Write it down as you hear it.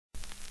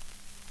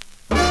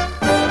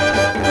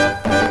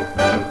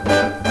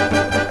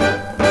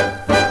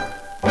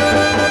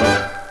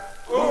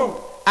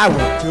I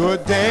went to a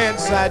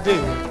dance I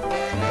did.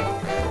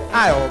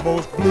 I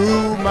almost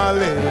blew my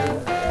lid.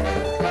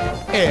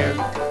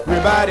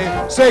 Everybody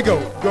say go,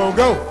 go,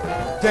 go,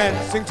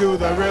 dancing to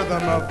the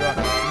rhythm of the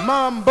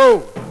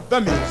mambo.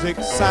 The music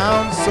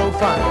sounds so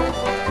fine.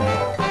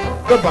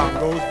 The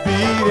bongos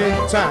beat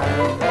in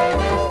time.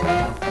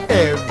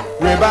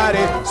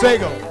 Everybody say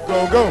go,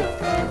 go, go,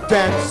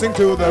 dancing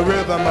to the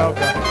rhythm of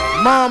the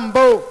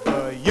mambo.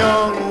 The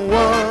young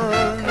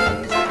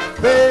ones,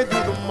 they do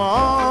the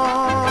mambo.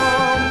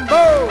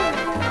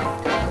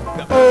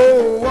 The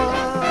old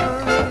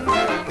ones,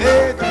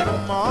 they do the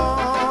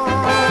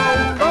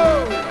mambo.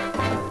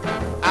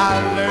 I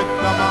learned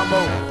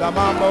the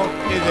mambo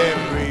is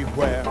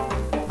everywhere.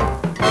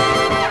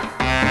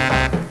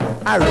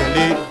 I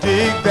really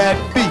dig that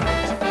beat.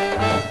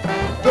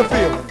 The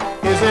feeling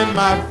is in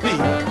my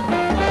feet.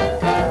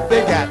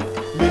 They got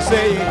me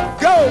saying,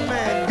 go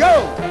man, go,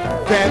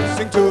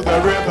 dancing to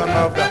the rhythm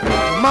of the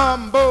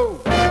mambo.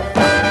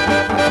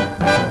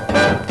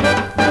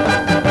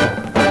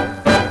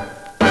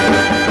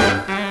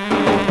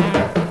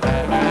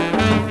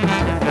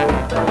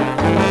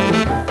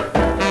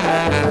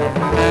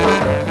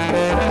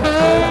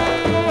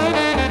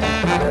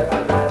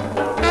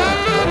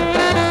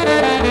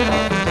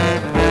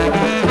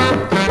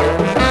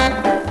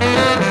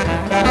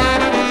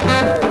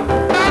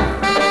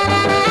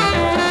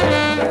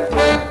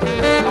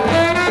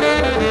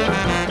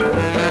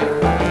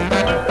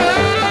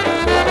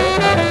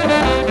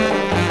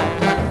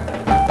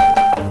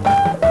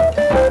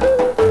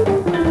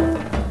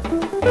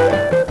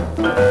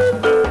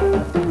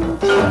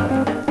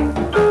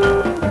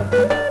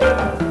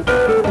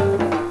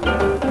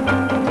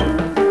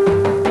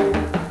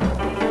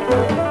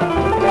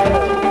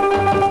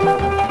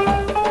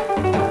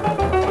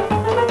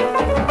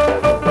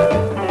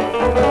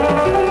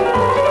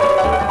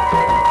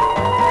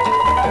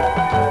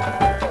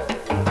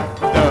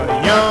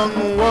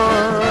 Young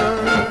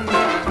ones,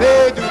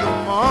 they do the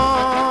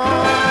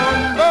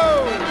mambo.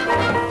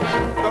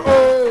 The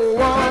old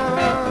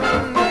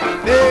ones,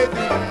 they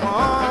do the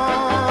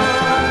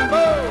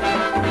mambo.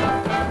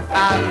 I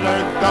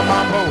learned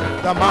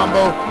the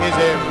mambo is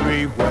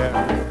everywhere.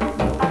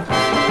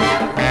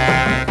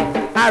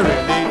 I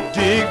really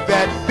dig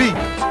that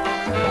beat.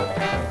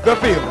 The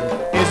feeling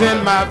is in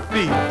my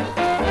feet.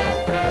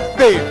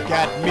 They've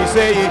got me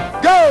saying,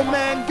 go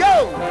man,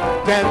 go,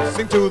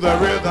 dancing to the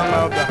rhythm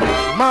of the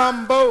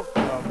mambo,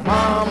 the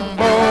mambo.